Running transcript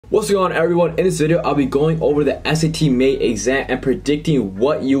What's going on, everyone? In this video, I'll be going over the SAT May exam and predicting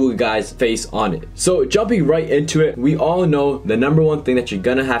what you will guys face on it. So jumping right into it, we all know the number one thing that you're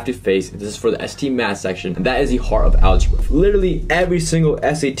gonna have to face, this is for the SAT math section, and that is the heart of algebra. Literally every single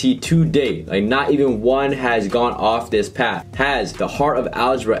SAT to date, like not even one has gone off this path, has the heart of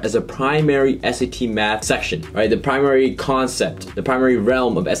algebra as a primary SAT math section, right? The primary concept, the primary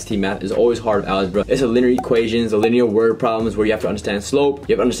realm of SAT math is always heart of algebra. It's a linear equations, the linear word problems where you have to understand slope,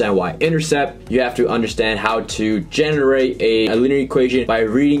 you have to understand y-intercept, you have to understand how to generate a linear equation by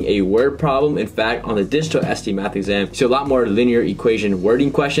reading a word problem. In fact, on the digital SAT math exam, you see a lot more linear equation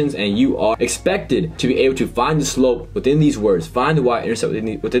wording questions, and you are expected to be able to find the slope within these words, find the y-intercept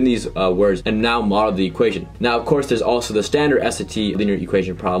within these words, and now model the equation. Now, of course, there's also the standard SAT linear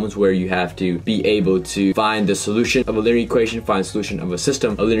equation problems where you have to be able to find the solution of a linear equation, find the solution of a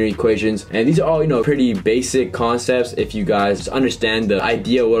system of linear equations, and these are all, pretty basic concepts if you guys just understand the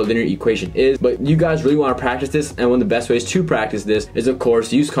idea of what a linear equation is. But you guys really want to practice this, and one of the best ways to practice this is, of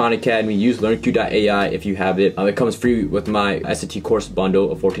course, use Khan Academy, use LearnQ.ai if you have it. It comes free with my SAT course bundle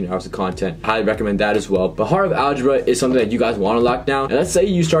of 14 hours of content. Highly recommend that as well. But heart of algebra is something that you guys want to lock down. And let's say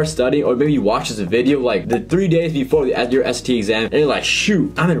you start studying, or maybe you watch this video like the 3 days before your SAT exam, and you're like,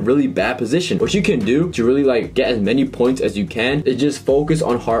 shoot, I'm in a really bad position. What you can do to really get as many points as you can is just focus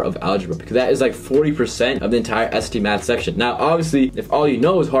on heart of algebra, because that is like 40% of the entire SAT math section. Now, obviously, if all you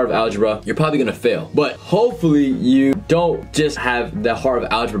know is heart of algebra, you're probably gonna fail. But hopefully you don't just have the heart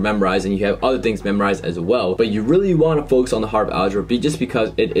of algebra memorized and you have other things memorized as well. But you really want to focus on the heart of algebra just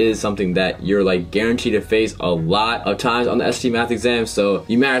because it is something that you're guaranteed to face a lot of times on the SAT math exam. So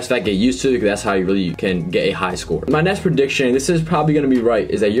you matter of fact get used to it, because that's how you really can get a high score. My next prediction, this is probably gonna be right,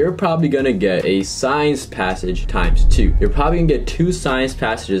 is that you're probably gonna get a science passage times 2. You're probably gonna get 2 science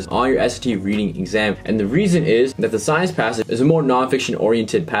passages on your SAT reading exam, and the reason is that the science passage is a more non-fiction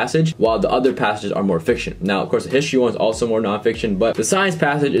oriented passage, while the other passages are more fiction. Now, of course, the history one is also more non-fiction, but the science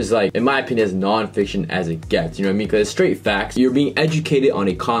passage is, in my opinion, as non-fiction as it gets. You know what I mean? Because it's straight facts. You're being educated on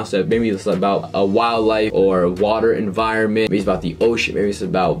a concept. Maybe it's about a wildlife or a water environment. Maybe it's about the ocean. Maybe it's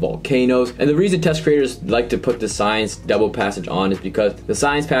about volcanoes. And the reason test creators like to put the science double passage on is because the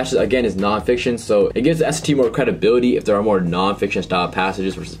science passage, again, is non-fiction, so it gives the SAT more credibility if there are more non-fiction style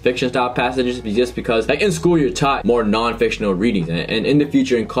passages versus fiction style passages, just because in school you're taught more non-fictional readings, and in the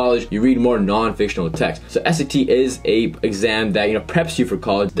future in college you read more non-fictional text. So SAT is a exam that preps you for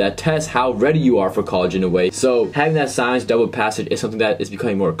college, that tests how ready you are for college in a way. So having that science double passage is something that is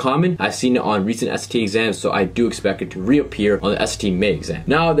becoming more common. I've seen it on recent SAT exams, so I do expect it to reappear on the SAT May exam.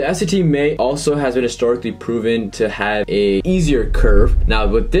 Now, the SAT May also has been historically proven to have a easier curve. Now,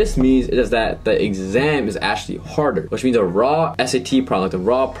 what this means is that the exam is actually harder, which means a raw SAT problem, the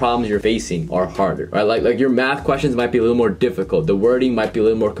raw problems you're facing are harder, right? Like your math questions might be a little more difficult, the wording might be a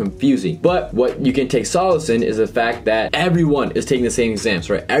little more confusing, but what you can take solace in is the fact that everyone is taking the same exams,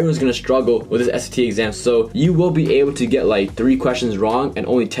 right? Everyone's gonna struggle with this SAT exam, so you will be able to get 3 questions wrong and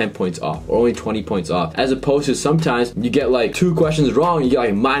only 10 points off, or only 20 points off, as opposed to sometimes you get 2 questions wrong, you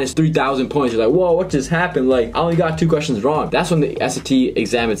get minus 3,000 points. You're like, whoa, what just happened? I only got 2 questions wrong. That's when the SAT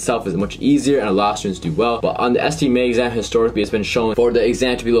exam itself is much easier and a lot of students do well. But on the SAT May exam, historically, it's been shown for the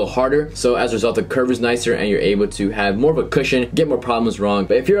exam to be a little harder. So as a result, the curve is nicer and you're able to have more of a cushion, get more problems wrong.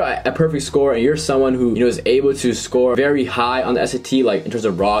 But if you're a perfect score and you're someone who is able to score very high on the SAT, in terms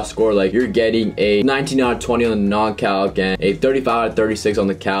of raw score, you're getting a 19 out of 20 on the non-calc, and a 35 out of 36 on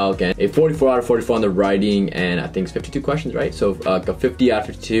the calc, and a 44 out of 44 on the writing, and I think it's 52 questions, right? So a 50 out of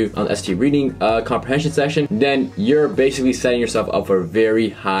 52 on the SAT reading comprehension section, then you're basically setting yourself up for a very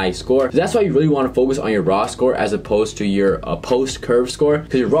high score. So that's why you really want to focus on your raw score as opposed to your post-curve score,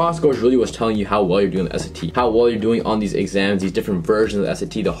 because your raw score is really what's telling you how well you're doing on the SAT, how well you're doing on these exams, these different versions of the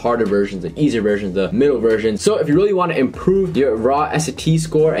SAT, the harder versions, the easier versions, the middle versions. So if you really want to improve your raw SAT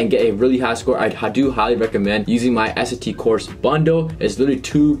score and get a really high score, I do highly recommend using my SAT course bundle. It's literally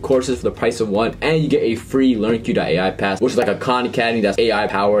 2 courses for the price of 1, and you get a free LearnQ.ai pass, which is a Khan Academy that's AI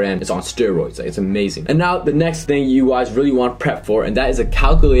powered and it's on steroids. It's amazing. And now the next thing you guys really want to prep for, and that is a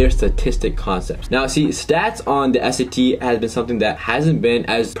calculator statistic concept. Now, see, stats on the SAT has been something that hasn't been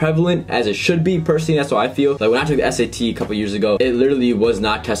as prevalent as it should be. Personally, that's what I feel. When I took the SAT a couple years ago, it literally was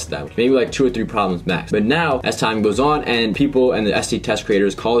not tested that much. Maybe 2 or 3 problems max. But now, as time goes on and people and the ST test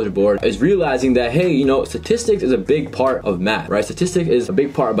creators, College Board is realizing that, hey, you know, statistics is a big part of math, right? Statistics is a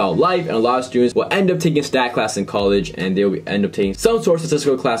big part about life, and a lot of students will end up taking stat class in college, and they will end up taking some sort of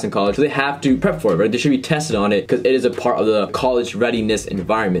statistical class in college, so they have to prep for it, right? They should be tested on it because it is a part of the college readiness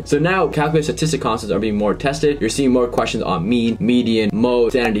environment. So now calculated statistic concepts are being more tested. You're seeing more questions on mean, median,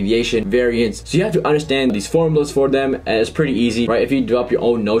 mode, standard deviation, variance. So you have to understand these formulas for them, and it's pretty easy, right? If you develop your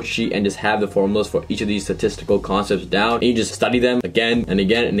own note sheet and just have the formulas for each of these statistical concepts down, and you just study them again and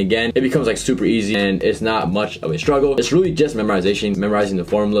again and again, it becomes like super easy, and it's not much of a struggle. It's really just memorization, memorizing the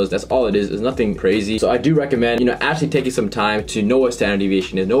formulas. That's all it is. It's nothing crazy. So I do recommend, you know, actually taking some time to know what standard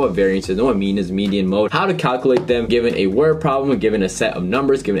deviation is, know what variance is, know what mean is, median, mode, how to calculate them given a word problem, given a set of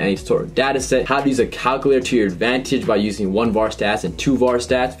numbers, given any sort of data set, how to use a calculator to your advantage by using 1 var stats and 2 var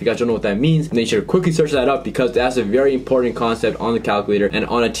stats. If you guys don't know what that means, then you should quickly search that up, because that's a very important concept on the calculator and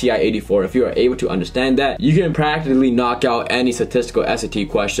on a TI-84. If you are able to understand that, you can practically knock out any statistical SAT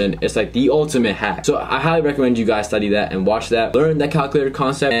question. It's like the ultimate hack. So I highly recommend you guys study that and watch that, learn that calculator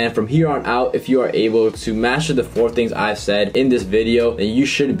concept, and from here on out, if you are able to master the 4 things I've said in this video, then you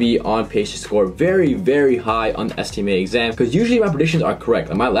should be on pace to score very, very high on the STMA exam, because usually my predictions are correct.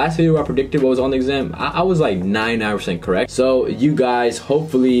 Like my last video where I predicted what was on the exam, I was like 99% correct. So you guys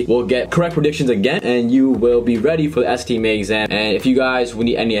hopefully will get correct predictions again, and you will be ready for the STMA exam. And if you guys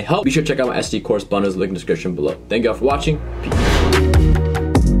need any help, be sure to check out my ST course bundles, link in the description below. Thank you all for watching. Peace.